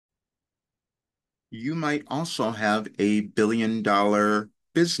you might also have a $1 billion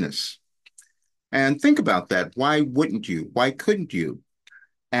business. And think about that. Why wouldn't you? Why couldn't you?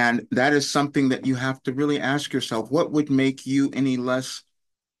 And that is something that you have to really ask yourself. What would make you any less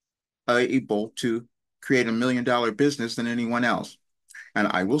able to create a $1 million business than anyone else? And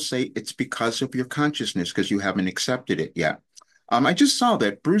I will say it's because of your consciousness, because you haven't accepted it yet. I just saw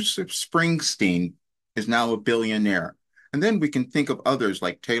that Bruce Springsteen is now a billionaire. And then we can think of others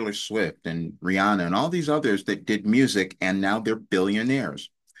like Taylor Swift and Rihanna and all these others that did music and now they're billionaires.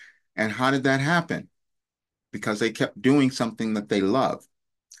 And how did that happen? Because they kept doing something that they love.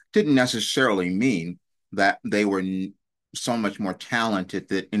 Didn't necessarily mean that they were so much more talented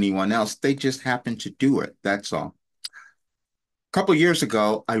than anyone else. They just happened to do it. That's all. A couple of years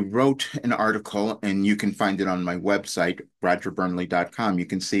ago, I wrote an article, and you can find it on my website, rogerburnley.com. You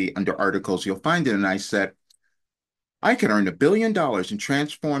can see under articles, you'll find it. And I said, I could earn $1 billion and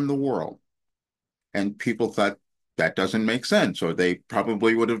transform the world. And people thought that doesn't make sense, or they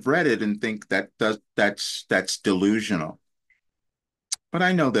probably would have read it and think that's delusional. But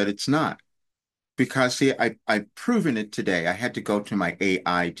I know that it's not. Because see, I've proven it today. I had to go to my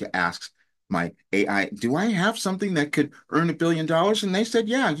AI to ask my AI, do I have something that could earn $1 billion? And they said,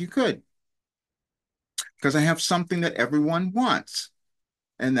 yeah, you could, because I have something that everyone wants,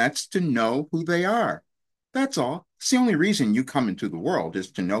 and that's to know who they are. That's all. It's the only reason you come into the world is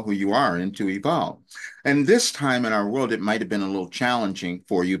to know who you are and to evolve. And this time in our world, it might have been a little challenging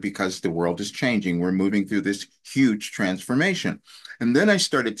for you because the world is changing. We're moving through this huge transformation. And then I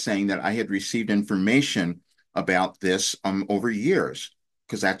started saying that I had received information about this over years,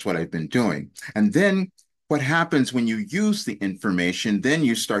 because that's what I've been doing. And then what happens when you use the information, then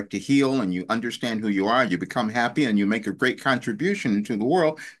you start to heal and you understand who you are, you become happy and you make a great contribution into the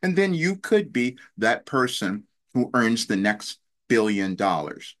world. And then you could be that person who earns the next $1 billion.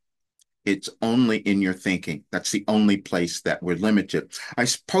 It's only in your thinking. That's the only place that we're limited. I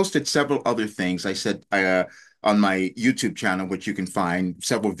posted several other things. I said on my YouTube channel, which you can find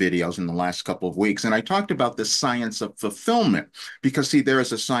several videos in the last couple of weeks, and I talked about the science of fulfillment. Because, see, there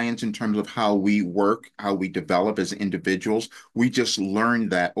is a science in terms of how we work, how we develop as individuals. We just learn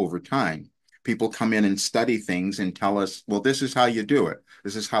that over time. People come in and study things and tell us, well, this is how you do it.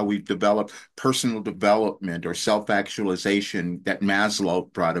 This is how we've developed personal development or self-actualization that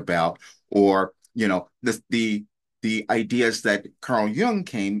Maslow brought about, or the ideas that Carl Jung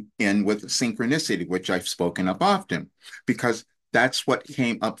came in with synchronicity, which I've spoken of often, because that's what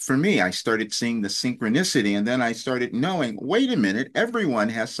came up for me. I started seeing the synchronicity, and then I started knowing, wait a minute, everyone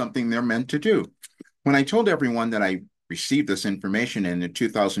has something they're meant to do. When I told everyone that I received this information in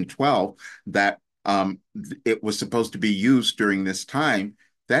 2012, that it was supposed to be used during this time,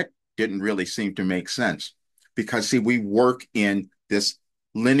 that didn't really seem to make sense. Because, see, we work in this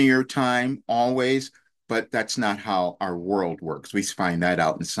linear time always, but that's not how our world works. We find that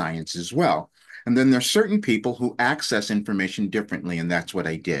out in science as well. And then there's certain people who access information differently, and that's what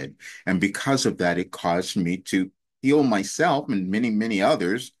I did. And because of that, it caused me to heal myself and many, many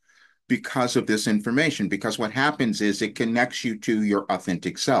others because of this information. Because what happens is it connects you to your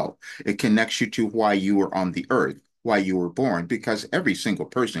authentic self. It connects you to why you were on the earth, why you were born, because every single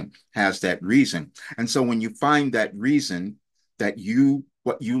person has that reason. And so when you find that reason, that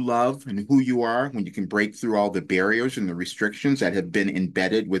what you love and who you are, when you can break through all the barriers and the restrictions that have been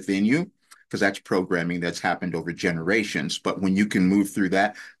embedded within you, because that's programming that's happened over generations. But when you can move through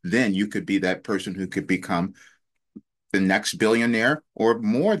that, then you could be that person who could become the next billionaire or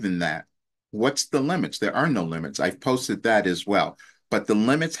more than that. What's the limits? There are no limits. I've posted that as well. But the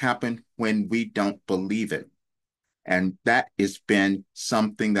limits happen when we don't believe it. And that has been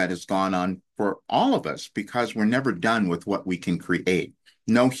something that has gone on for all of us because we're never done with what we can create.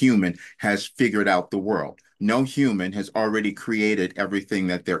 No human has figured out the world. No human has already created everything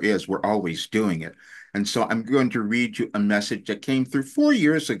that there is. We're always doing it. And so I'm going to read you a message that came through 4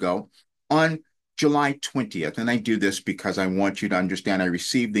 years ago on July 20th. And I do this because I want you to understand I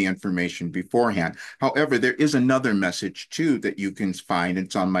received the information beforehand. However, there is another message too that you can find.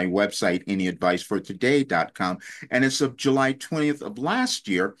 It's on my website, anyadvicefortoday.com. And it's of July 20th of last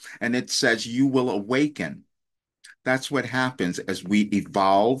year. And it says, you will awaken. That's what happens as we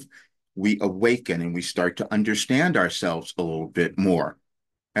evolve, we awaken, and we start to understand ourselves a little bit more.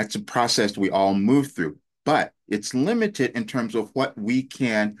 That's a process we all move through, but it's limited in terms of what we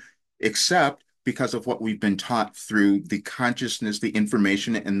can accept because of what we've been taught through the consciousness, the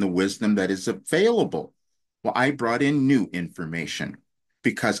information, and the wisdom that is available. Well, I brought in new information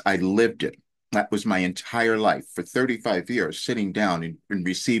because I lived it. That was my entire life for 35 years, sitting down and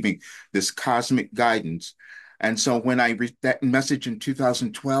receiving this cosmic guidance. And so when I read that message in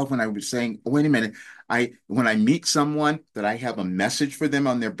 2012, when I was saying, wait a minute, when I meet someone that I have a message for them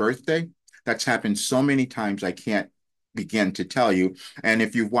on their birthday, that's happened so many times I can't begin to tell you. And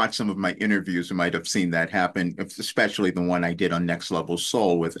if you've watched some of my interviews, you might have seen that happen, especially the one I did on Next Level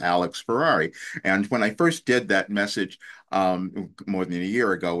Soul with Alex Ferrari. And when I first did that message more than a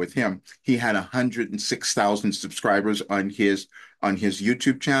year ago with him, he had 106,000 subscribers on his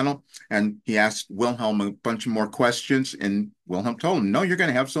YouTube channel. And he asked Wilhelm a bunch of more questions, and Wilhelm told him, no, you're going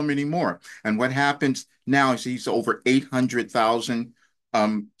to have so many more. And what happens now is he's over 800,000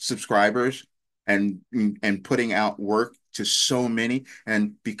 subscribers and putting out work to so many,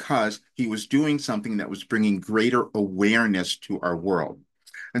 and because he was doing something that was bringing greater awareness to our world.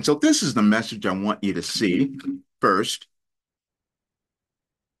 And so this is the message I want you to see first.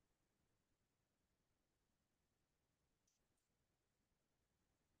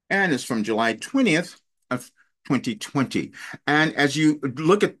 And it's from July 20th of 2020. And as you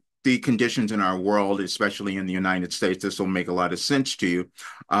look at the conditions in our world, especially in the United States, this will make a lot of sense to you,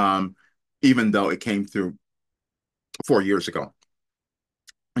 even though it came through 4 years ago.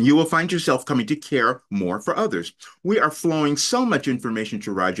 You will find yourself coming to care more for others. We are flowing so much information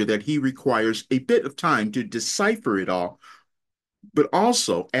to Roger that he requires a bit of time to decipher it all. But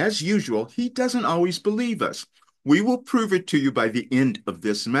also, as usual, he doesn't always believe us. We will prove it to you by the end of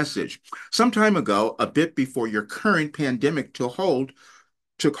this message. Some time ago, a bit before your current pandemic took hold,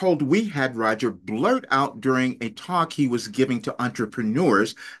 we had Roger blurt out during a talk he was giving to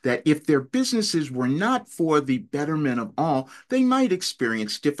entrepreneurs that if their businesses were not for the betterment of all, they might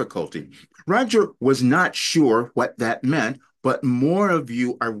experience difficulty. Roger was not sure what that meant, but more of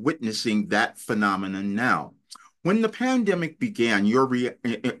you are witnessing that phenomenon now. When the pandemic began,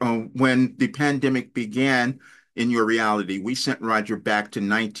 when the pandemic began in your reality, we sent Roger back to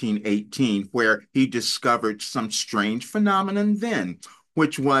 1918, where he discovered some strange phenomenon then,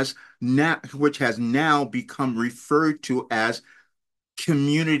 which has now become referred to as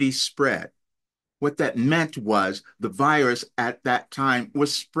community spread. What that meant was the virus at that time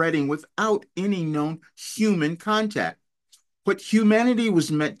was spreading without any known human contact. What humanity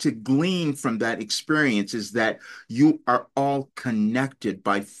was meant to glean from that experience is that you are all connected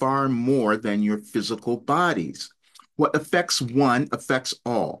by far more than your physical bodies. What affects one affects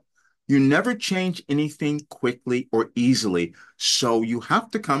all. You never change anything quickly or easily, so you have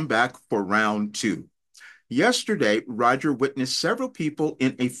to come back for round two. Yesterday, Roger witnessed several people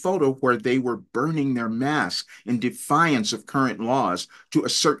in a photo where they were burning their masks in defiance of current laws to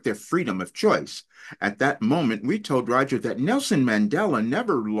assert their freedom of choice. At that moment, we told Roger that Nelson Mandela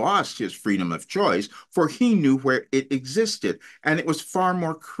never lost his freedom of choice, for he knew where it existed, and it was far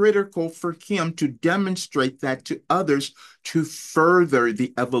more critical for him to demonstrate that to others to further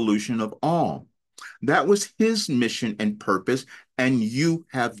the evolution of all. That was his mission and purpose, and you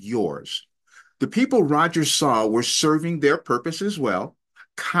have yours. The people Roger saw were serving their purpose as well.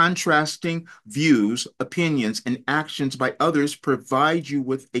 Contrasting views, opinions, and actions by others provide you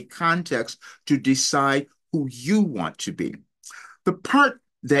with a context to decide who you want to be. The part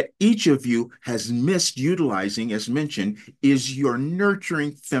that each of you has missed utilizing, as mentioned, is your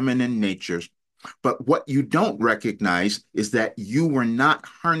nurturing feminine natures. But what you don't recognize is that you were not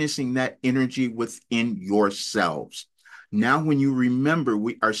harnessing that energy within yourselves. Now, when you remember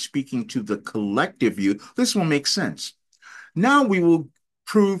we are speaking to the collective you, this will make sense. Now we will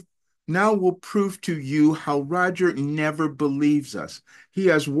prove now we'll prove to you how Roger never believes us. He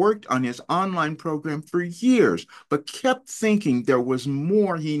has worked on his online program for years, but kept thinking there was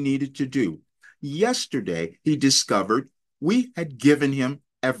more he needed to do. Yesterday, he discovered we had given him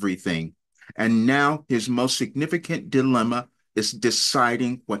everything, and now his most significant dilemma is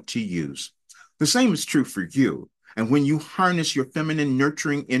deciding what to use. The same is true for you. And when you harness your feminine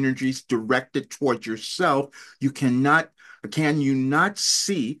nurturing energies directed toward yourself, you can you not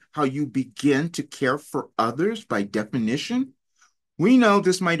see how you begin to care for others by definition? We know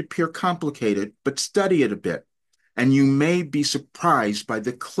this might appear complicated, but study it a bit, and you may be surprised by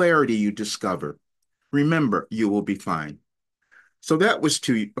the clarity you discover. Remember, you will be fine. So that was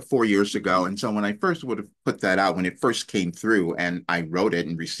 4 years ago. And so when I first would have put that out, when it first came through and I wrote it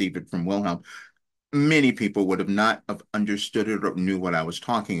and received it from Wilhelm, many people would have not have understood it or knew what I was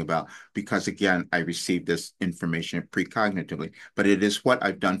talking about because, again, I received this information precognitively. But it is what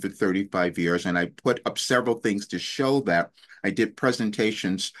I've done for 35 years, and I put up several things to show that. I did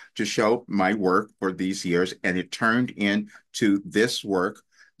presentations to show my work for these years, and it turned into this work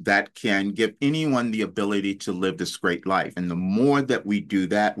that can give anyone the ability to live this great life. And the more that we do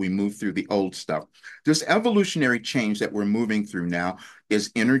that, we move through the old stuff. This evolutionary change that we're moving through now is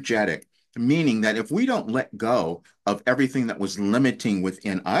energetic. meaning that if we don't let go of everything that was limiting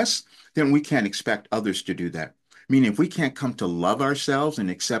within us, then we can't expect others to do that. Meaning, if we can't come to love ourselves and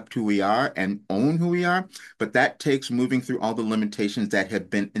accept who we are and own who we are, but that takes moving through all the limitations that have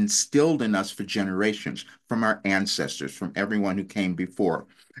been instilled in us for generations from our ancestors, from everyone who came before.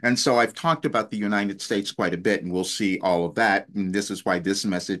 And so I've talked about the United States quite a bit, and we'll see all of that. And this is why this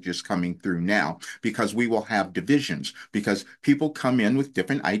message is coming through now, because we will have divisions, because people come in with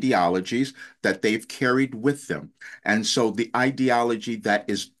different ideologies that they've carried with them. And so the ideology that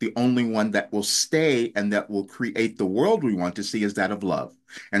is the only one that will stay and that will create the world we want to see is that of love.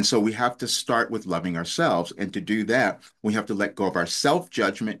 And so we have to start with loving ourselves. And to do that, we have to let go of our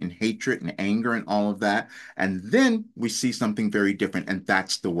self-judgment and hatred and anger and all of that. And then we see something very different. And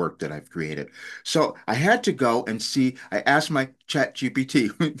that's the work that I've created. So I had to go and see, I asked my chat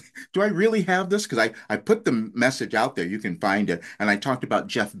GPT, do I really have this? Because I put the message out there, you can find it. And I talked about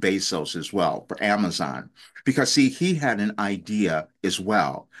Jeff Bezos as well for Amazon. Because see, he had an idea as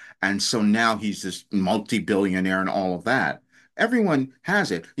well. And so now he's this multi-billionaire and all of that. Everyone has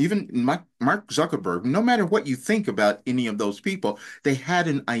it. Even Mark Zuckerberg, no matter what you think about any of those people, they had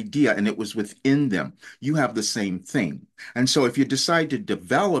an idea and it was within them. You have the same thing. And so if you decide to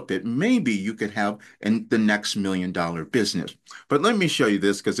develop it, maybe you could have the next $1 million business. But let me show you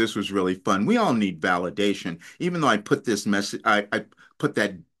this because this was really fun. We all need validation. Even though I put this message, I put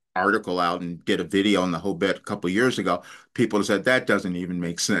that article out and did a video on the whole bit a couple of years ago, people said that doesn't even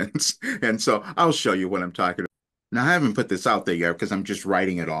make sense. And so I'll show you what I'm talking about. Now, I haven't put this out there yet because I'm just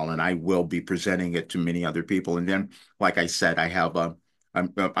writing it all, and I will be presenting it to many other people. And then, like I said,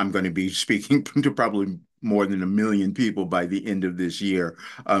 I'm going to be speaking to probably more than 1 million people by the end of this year,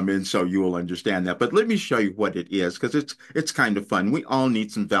 and so you will understand that. But let me show you what it is because it's kind of fun. We all need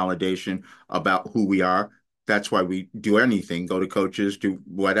some validation about who we are. That's why we do anything, go to coaches, do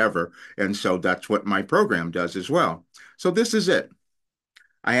whatever, and so that's what my program does as well. So this is it.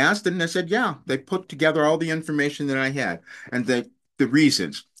 I asked them and they said, yeah, they put together all the information that I had and the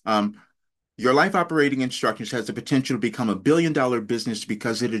reasons. Your life operating instructions has the potential to become a $1 billion business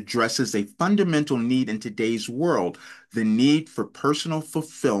because it addresses a fundamental need in today's world, the need for personal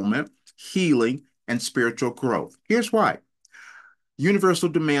fulfillment, healing, and spiritual growth. Here's why. Universal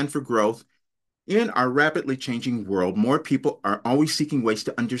demand for growth. In our rapidly changing world, more people are always seeking ways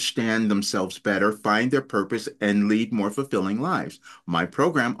to understand themselves better, find their purpose, and lead more fulfilling lives. My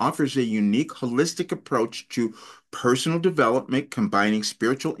program offers a unique, holistic approach to personal development, combining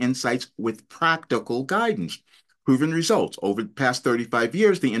spiritual insights with practical guidance. Proven results. Over the past 35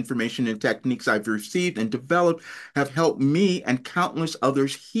 years, the information and techniques I've received and developed have helped me and countless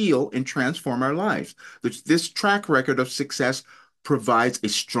others heal and transform our lives. This track record of success provides a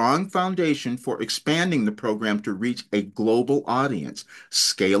strong foundation for expanding the program to reach a global audience.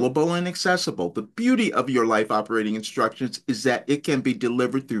 Scalable and accessible. The beauty of your life operating instructions is that it can be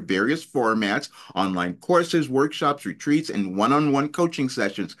delivered through various formats, online courses, workshops, retreats, and one-on-one coaching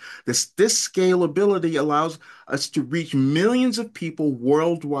sessions. This scalability allows us to reach millions of people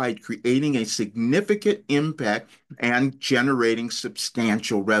worldwide, creating a significant impact and generating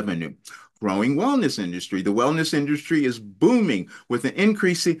substantial revenue. Growing wellness industry. The wellness industry is booming with an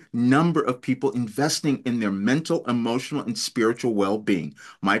increasing number of people investing in their mental, emotional, and spiritual well-being.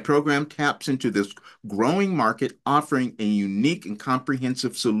 My program taps into this growing market, offering a unique and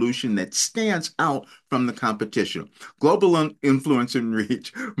comprehensive solution that stands out from the competition. Global influence and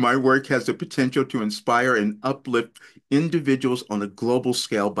reach. My work has the potential to inspire and uplift individuals on a global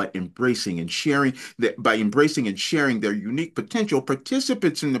scale by embracing and sharing their unique potential.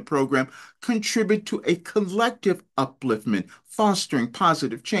 Participants in the program contribute to a collective upliftment, fostering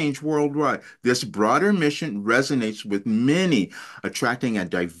positive change worldwide. This broader mission resonates with many, attracting a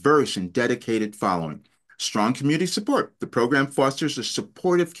diverse and dedicated following. Strong community support. The program fosters a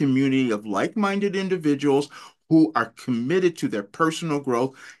supportive community of like-minded individuals who are committed to their personal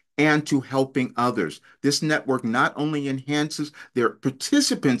growth and to helping others. This network not only enhances their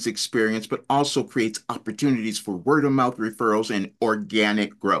participants' experience, but also creates opportunities for word-of-mouth referrals and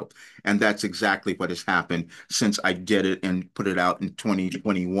organic growth. And that's exactly what has happened since I did it and put it out in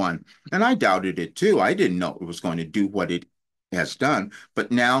 2021. And I doubted it too. I didn't know it was going to do what it has done,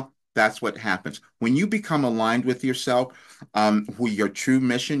 but now that's what happens. When you become aligned with yourself, with your true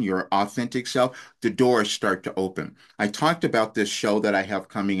mission, your authentic self, the doors start to open. I talked about this show that I have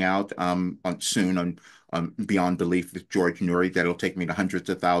coming out soon on Beyond Belief with George Nuri that'll take me to hundreds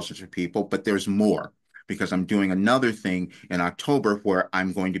of thousands of people, but there's more because I'm doing another thing in October where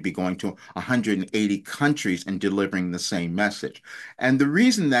I'm going to be going to 180 countries and delivering the same message. And the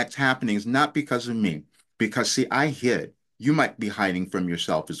reason that's happening is not because of me, because see, I hid. you might be hiding from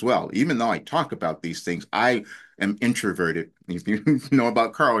yourself as well. Even though I talk about these things, I am introverted. If you know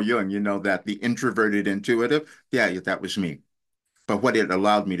about Carl Jung, you know that the introverted intuitive, yeah, that was me. But what it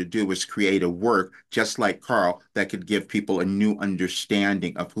allowed me to do was create a work just like Carl that could give people a new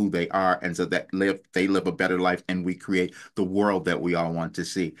understanding of who they are, and so that they live a better life and we create the world that we all want to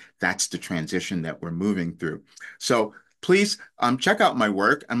see. That's the transition that we're moving through. So please check out my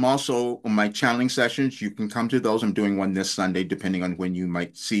work. I'm also on my channeling sessions. You can come to those. I'm doing one this Sunday, depending on when you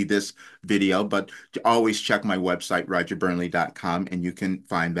might see this video. But always check my website, rogerburnley.com, and you can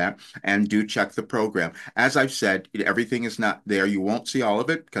find that. And do check the program. As I've said, everything is not there. You won't see all of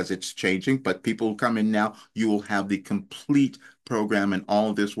it because it's changing, but people who come in now, you will have the complete program and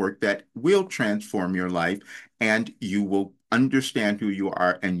all of this work that will transform your life, and you will understand who you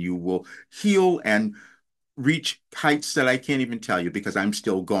are, and you will heal and reach heights that I can't even tell you because I'm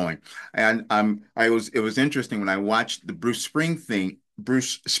still going. And it was interesting when I watched the Bruce Springsteen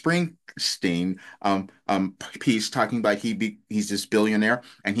piece talking about he's this billionaire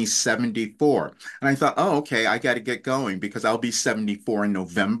and he's 74. And I thought, oh, okay, I got to get going because I'll be 74 in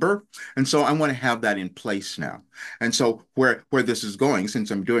November. And so I want to have that in place now. And so where this is going, since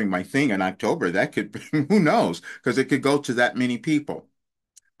I'm doing my thing in October, that could who knows, because it could go to that many people.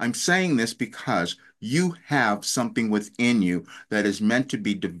 I'm saying this because you have something within you that is meant to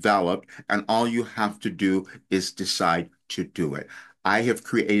be developed, and all you have to do is decide to do it. I have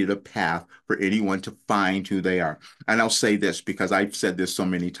created a path for anyone to find who they are. And I'll say this because I've said this so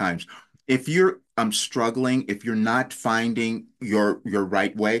many times. If you're struggling, if you're not finding your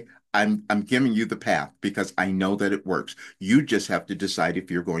right way, I'm giving you the path because I know that it works. You just have to decide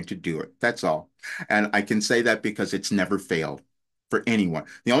if you're going to do it. That's all. And I can say that because it's never failed for anyone.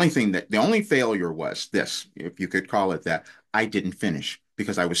 The only failure was this, if you could call it that. I didn't finish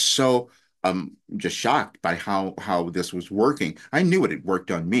because I was so just shocked by how this was working. I knew it had worked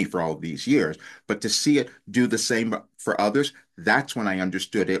on me for all these years, but to see it do the same for others, that's when I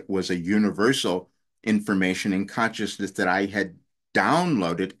understood it was a universal information and consciousness that I had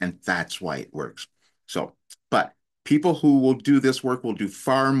downloaded, and that's why it works. So, but people who will do this work will do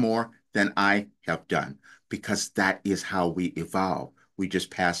far more than I have done because that is how we evolve. We just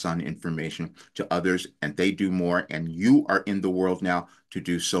pass on information to others and they do more. And you are in the world now to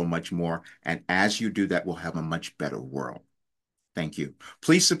do so much more. And as you do that, we'll have a much better world. Thank you.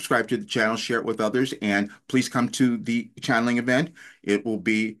 Please subscribe to the channel, share it with others, and please come to the channeling event. It will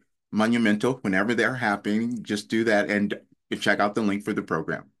be monumental whenever they're happening. Just do that and check out the link for the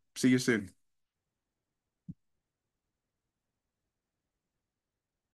program. See you soon.